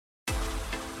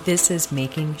This is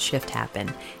Making Shift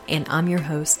Happen, and I'm your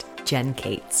host, Jen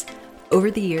Cates.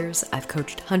 Over the years, I've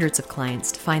coached hundreds of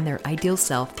clients to find their ideal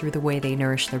self through the way they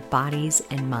nourish their bodies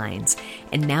and minds,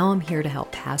 and now I'm here to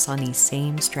help pass on these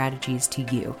same strategies to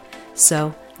you.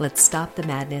 So let's stop the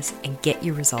madness and get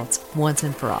your results once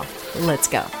and for all. Let's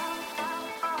go.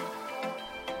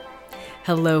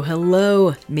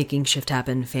 Hello, Making Shift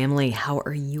Happen family. How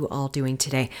are you all doing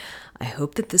today? I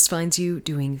hope that this finds you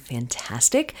doing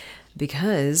fantastic,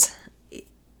 because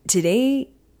today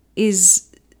is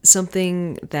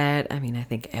something that, I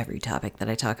think every topic that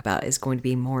I talk about is going to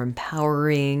be more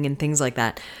empowering and things like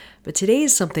that. But today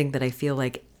is something that I feel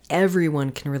like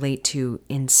everyone can relate to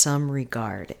in some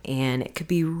regard, and it could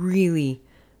be really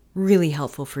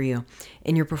helpful for you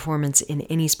in your performance in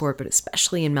any sport, but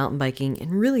especially in mountain biking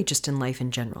and really just in life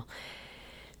in general.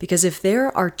 Because if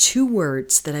there are two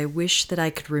words that I wish that I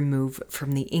could remove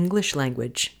from the English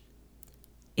language,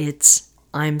 it's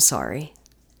I'm sorry.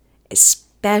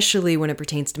 Especially when it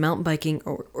pertains to mountain biking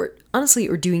or honestly,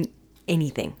 or doing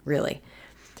anything really.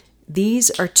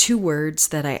 These are two words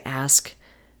that I ask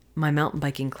my mountain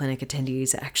biking clinic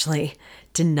attendees actually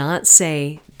to not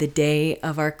say the day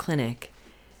of our clinic.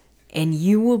 And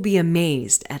you will be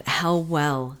amazed at how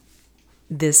well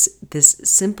this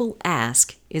simple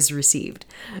ask is received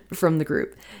from the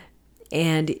group.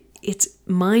 And it's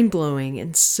mind-blowing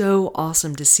and so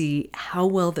awesome to see how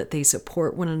well that they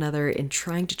support one another in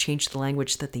trying to change the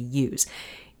language that they use.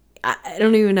 I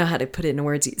don't even know how to put it in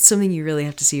words. It's something you really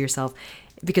have to see yourself,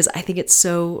 because I think it's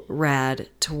so rad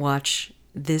to watch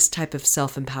this type of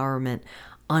self-empowerment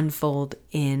unfold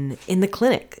in the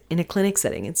clinic, in a clinic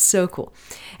setting. It's so cool.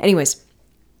 Anyways,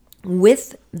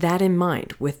 with that in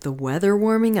mind, with the weather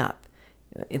warming up,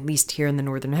 at least here in the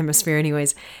Northern Hemisphere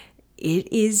anyways,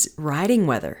 it is riding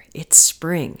weather. It's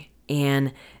spring.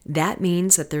 And that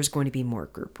means that there's going to be more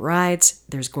group rides,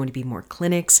 there's going to be more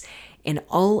clinics, and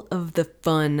all of the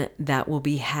fun that will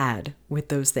be had with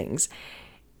those things.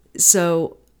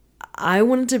 So I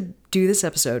wanted to do this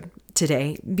episode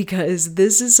today because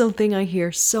this is something I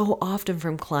hear so often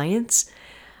from clients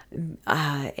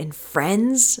and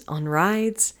friends on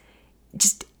rides,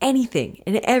 just anything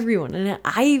and everyone. And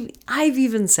I've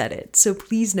even said it. So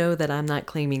please know that I'm not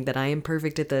claiming that I am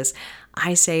perfect at this.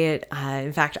 I say it.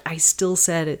 In fact, I still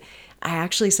said it. I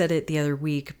actually said it the other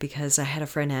week because I had a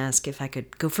friend ask if I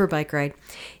could go for a bike ride.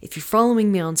 If you're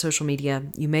following me on social media,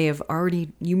 you may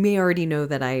already know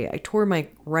that I tore my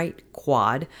right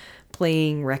quad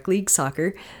playing rec league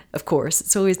soccer. Of course,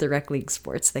 it's always the rec league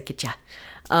sports that get ya.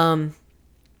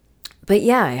 But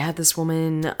yeah, I had this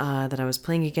woman that I was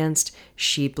playing against.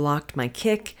 She blocked my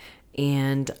kick,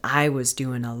 and I was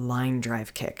doing a line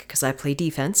drive kick because I play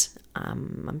defense.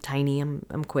 I'm tiny.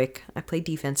 I'm quick. I play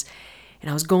defense. And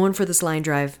I was going for this line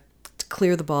drive to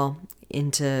clear the ball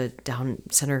into down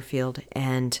center field.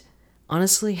 And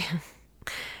honestly,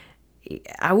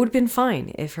 I would have been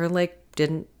fine if her leg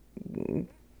didn't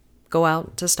go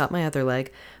out to stop my other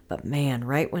leg. But man,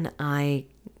 right when I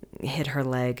hit her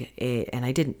leg, and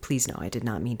I did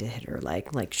not mean to hit her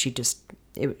leg. Like she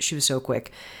was so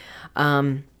quick.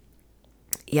 I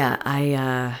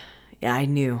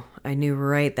knew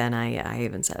right then. I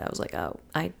even said, I was like, oh,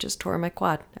 I just tore my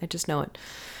quad. I just know it.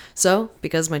 So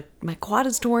because my quad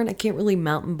is torn, I can't really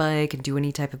mountain bike and do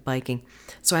any type of biking.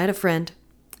 So I had a friend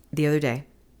the other day,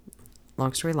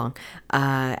 long story long,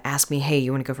 ask me, hey,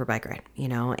 you want to go for a bike ride?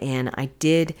 And I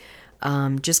did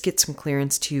just get some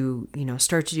clearance to,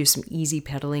 start to do some easy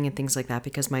pedaling and things like that,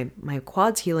 because my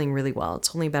quad's healing really well.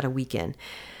 It's only about a week in.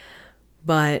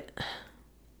 But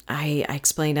I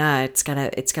explained, it's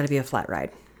gotta be a flat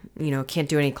ride. Can't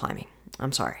do any climbing.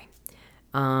 I'm sorry.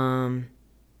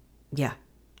 Yeah.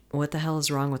 What the hell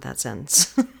is wrong with that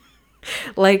sentence?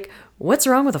 Like, what's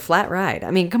wrong with a flat ride?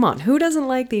 Come on. Who doesn't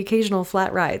like the occasional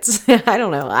flat rides? I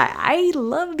don't know. I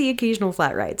love the occasional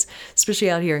flat rides, especially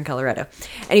out here in Colorado.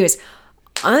 Anyways,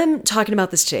 I'm talking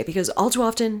about this today because all too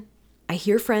often I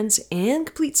hear friends and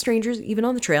complete strangers, even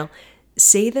on the trail,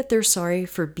 say that they're sorry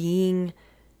for being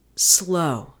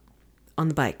slow on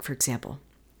the bike, for example.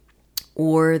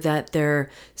 Or that they're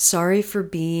sorry for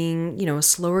being, a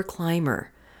slower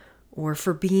climber, or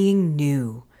for being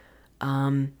new.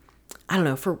 I don't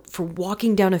know, for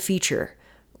walking down a feature,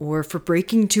 or for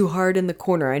braking too hard in the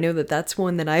corner. I know that that's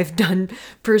one that I've done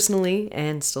personally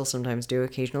and still sometimes do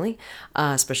occasionally,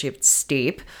 especially if it's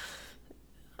steep.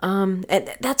 And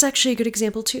that's actually a good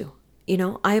example too.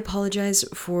 I apologize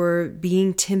for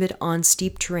being timid on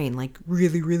steep terrain, like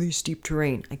really, really steep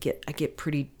terrain. I get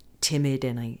pretty timid,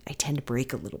 and I tend to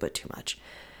brake a little bit too much.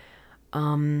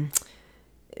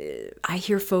 I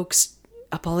hear folks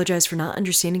apologize for not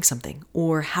understanding something,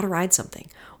 or how to ride something,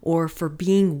 or for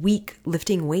being weak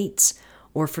lifting weights,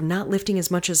 or for not lifting as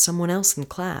much as someone else in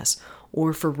class,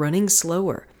 or for running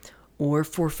slower, or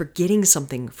for forgetting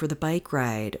something for the bike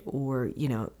ride, or,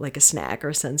 like a snack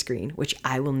or sunscreen, which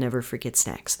I will never forget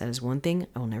snacks. That is one thing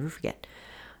I will never forget.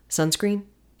 Sunscreen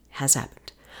has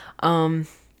happened.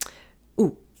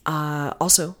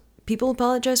 Also, people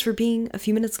apologize for being a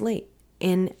few minutes late.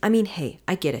 And I mean, hey,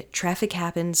 I get it. Traffic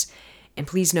happens, and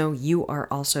please know you are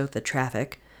also the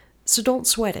traffic, so don't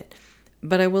sweat it.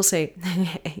 But I will say,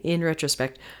 in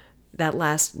retrospect, that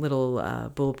last little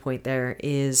bullet point there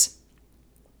is,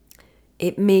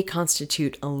 it may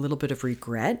constitute a little bit of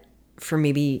regret for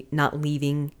maybe not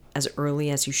leaving as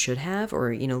early as you should have,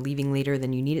 or, leaving later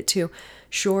than you needed to.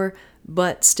 Sure,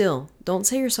 but still, don't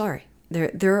say you're sorry.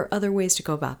 There are other ways to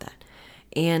go about that.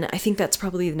 And I think that's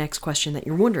probably the next question that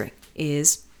you're wondering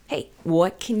is, hey,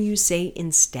 what can you say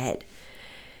instead?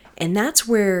 And that's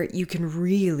where you can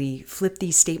really flip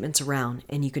these statements around,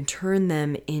 and you can turn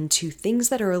them into things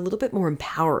that are a little bit more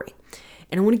empowering.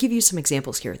 And I want to give you some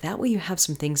examples here. That way you have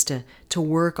some things to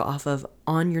work off of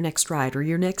on your next ride or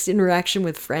your next interaction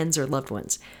with friends or loved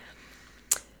ones.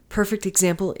 Perfect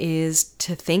example is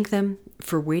to thank them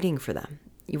for waiting for them,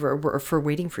 or for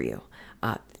waiting for you.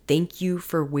 Thank you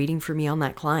for waiting for me on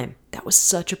that climb. That was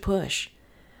such a push.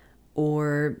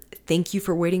 Or thank you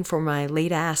for waiting for my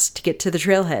late ass to get to the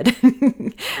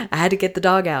trailhead. I had to get the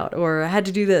dog out, or I had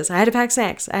to do this. I had to pack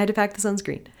snacks. I had to pack the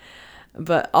sunscreen.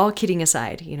 But all kidding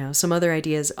aside, some other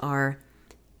ideas are,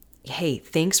 hey,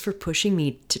 thanks for pushing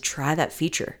me to try that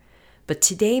feature. But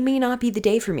today may not be the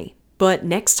day for me. But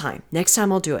next time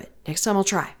I'll do it. Next time I'll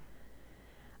try.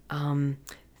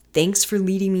 Thanks for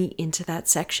leading me into that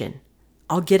section.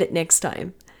 I'll get it next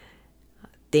time.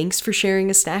 Thanks for sharing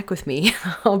a snack with me.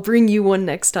 I'll bring you one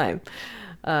next time.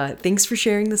 Thanks for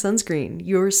sharing the sunscreen.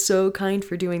 You're so kind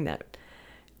for doing that.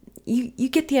 You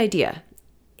get the idea.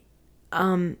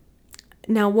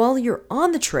 Now, while you're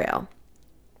on the trail,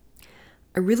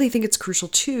 I really think it's crucial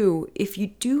too, if you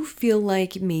do feel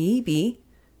like maybe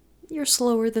you're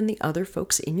slower than the other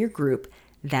folks in your group,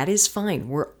 that is fine.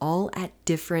 We're all at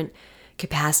different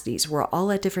capacities. We're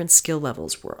all at different skill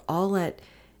levels. We're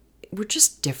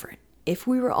just different. If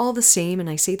we were all the same, and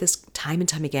I say this time and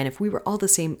time again, if we were all the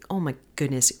same, oh my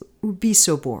goodness, it would be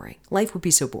so boring. Life would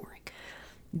be so boring.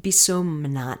 It'd be so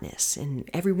monotonous, and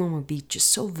everyone would be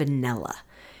just so vanilla.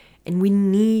 And we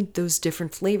need those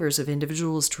different flavors of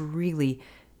individuals to really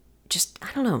just,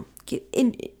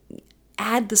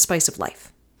 add the spice of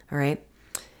life, all right?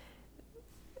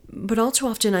 But all too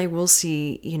often I will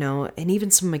see, and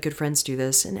even some of my good friends do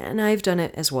this, and I've done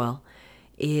it as well,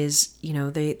 is,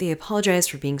 they apologize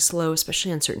for being slow,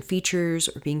 especially on certain features,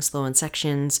 or being slow on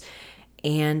sections.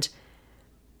 And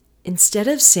instead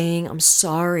of saying, I'm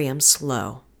sorry, I'm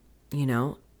slow,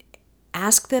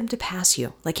 ask them to pass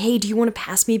you. Like, hey, do you want to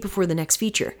pass me before the next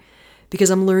feature? Because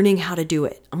I'm learning how to do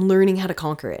it. I'm learning how to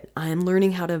conquer it. I'm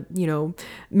learning how to,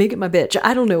 make it my bitch.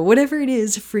 I don't know, whatever it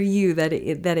is for you that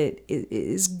it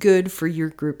is good for your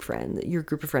group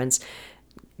of friends.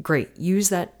 Great. Use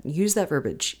that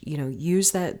verbiage,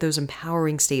 use those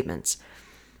empowering statements.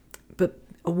 But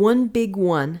one big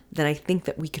one that I think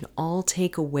that we can all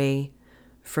take away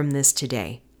from this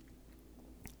today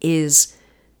is,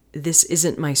 this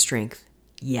isn't my strength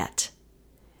yet.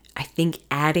 I think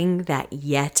adding that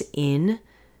yet in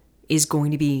is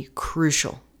going to be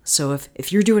crucial. So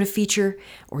if you're doing a feature,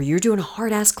 or you're doing a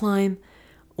hard ass climb,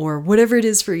 or whatever it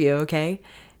is for you, okay,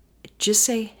 just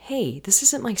say, hey, this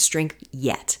isn't my strength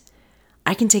yet.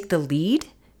 I can take the lead.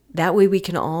 That way we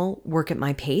can all work at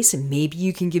my pace, and maybe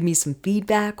you can give me some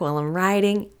feedback while I'm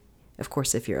riding. Of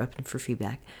course, if you're open for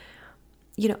feedback.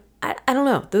 I don't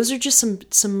know. Those are just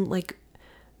some like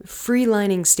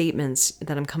free-lining statements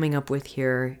that I'm coming up with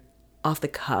here off the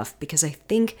cuff, because I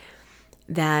think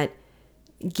that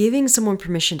giving someone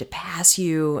permission to pass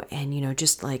you, and,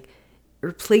 just like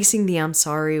replacing the I'm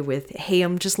sorry with, hey,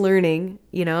 I'm just learning,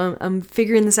 I'm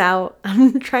figuring this out.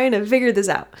 I'm trying to figure this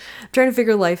out. I'm trying to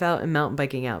figure life out and mountain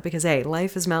biking out, because, hey,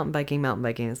 life is mountain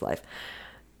biking is life.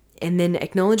 And then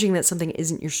acknowledging that something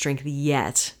isn't your strength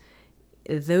yet,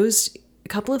 those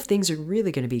couple of things are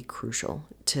really going to be crucial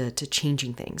to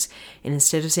changing things. And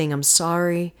instead of saying, I'm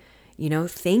sorry,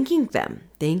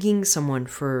 thanking someone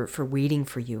for waiting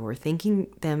for you, or thanking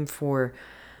them for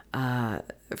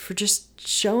just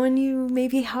showing you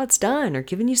maybe how it's done, or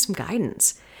giving you some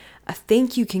guidance. A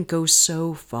thank you can go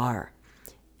so far.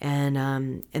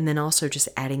 And then also just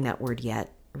adding that word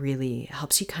yet really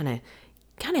helps you kind of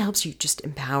helps you just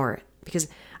empower it, because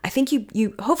I think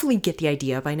you hopefully get the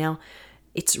idea by now.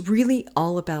 It's really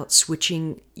all about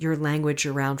switching your language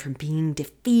around from being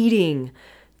defeating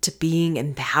to being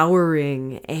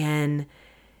empowering. And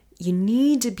you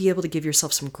need to be able to give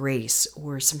yourself some grace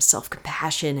or some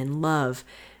self-compassion and love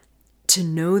to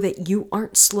know that you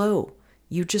aren't slow.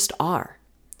 You just are.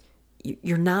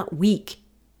 You're not weak.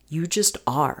 You just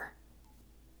are.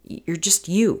 You're just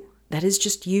you. That is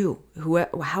just you.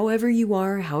 However you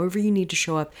are, however you need to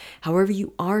show up, however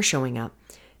you are showing up,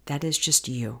 that is just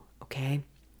you, okay?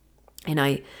 And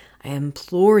I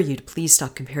implore you to please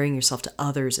stop comparing yourself to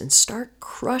others and start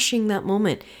crushing that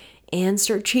moment and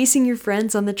start chasing your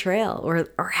friends on the trail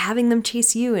or having them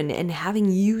chase you and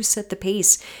having you set the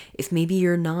pace if maybe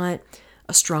you're not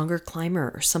a stronger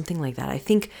climber or something like that. I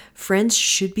think friends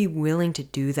should be willing to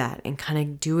do that and kind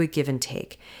of do a give and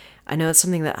take. I know it's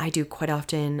something that I do quite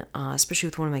often, especially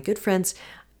with one of my good friends.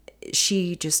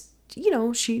 She just,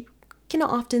 she can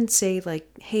often say like,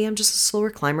 hey, I'm just a slower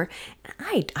climber.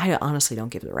 And I honestly don't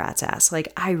give the rat's ass.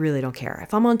 Like, I really don't care.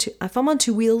 If I'm on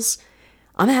two wheels,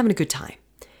 I'm having a good time.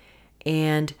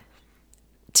 And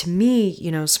to me,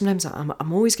 sometimes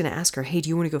I'm always going to ask her, hey, do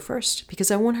you want to go first?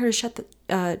 Because I want her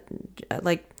to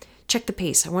check the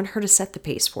pace. I want her to set the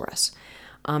pace for us.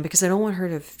 Because I don't want her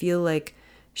to feel like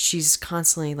she's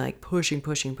constantly like pushing.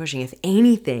 If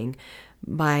anything,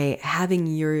 by having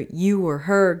you or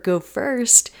her go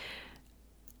first,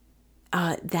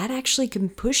 that actually can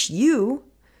push you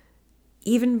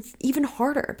even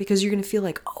harder, because you're going to feel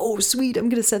like, oh, sweet, I'm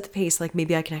going to set the pace. Like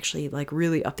maybe I can actually like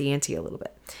really up the ante a little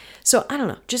bit. So I don't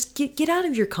know, just get out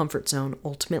of your comfort zone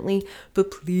ultimately, but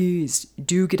please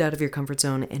do get out of your comfort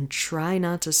zone and try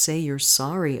not to say you're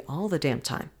sorry all the damn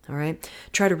time. All right.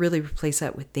 Try to really replace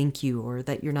that with thank you, or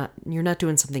that you're not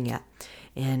doing something yet,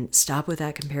 and stop with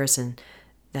that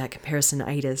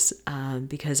comparisonitis,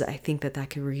 because I think that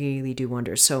can really do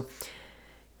wonders. So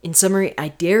in summary, I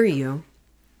dare you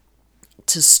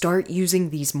to start using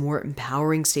these more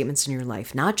empowering statements in your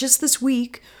life, not just this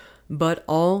week, but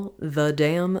all the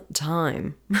damn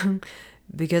time.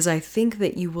 Because I think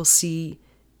that you will see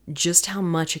just how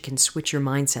much it can switch your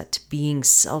mindset to being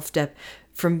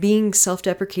from being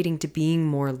self-deprecating to being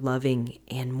more loving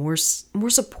and more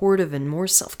supportive and more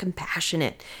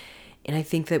self-compassionate. And I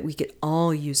think that we could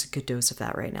all use a good dose of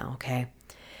that right now, okay?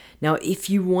 Now, if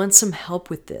you want some help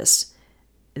with this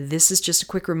is just a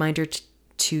quick reminder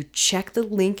to check the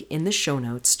link in the show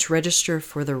notes to register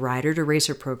for the Rider to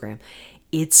Racer program.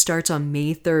 It starts on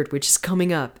May 3rd, which is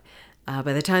coming up.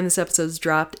 By the time this episode's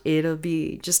dropped, it'll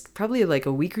be just probably like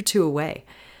a week or two away.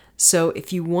 So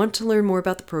if you want to learn more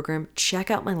about the program, check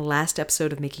out my last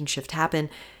episode of Making Shift Happen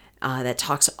that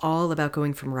talks all about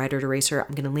going from rider to racer.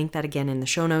 I'm going to link that again in the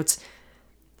show notes.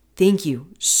 Thank you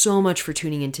so much for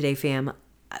tuning in today, fam.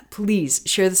 Please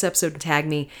share this episode and tag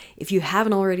me. If you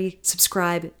haven't already,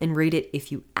 subscribe and rate it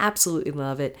if you absolutely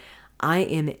love it. I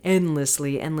am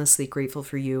endlessly grateful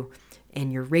for you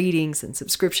and your ratings and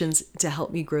subscriptions to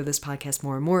help me grow this podcast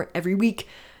more and more every week,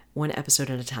 one episode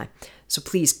at a time. So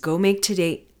please go make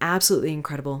today absolutely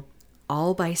incredible,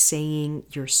 all by saying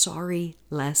you're sorry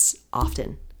less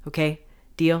often. Okay?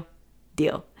 Deal?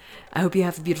 Deal. I hope you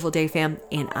have a beautiful day, fam,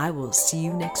 and I will see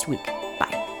you next week.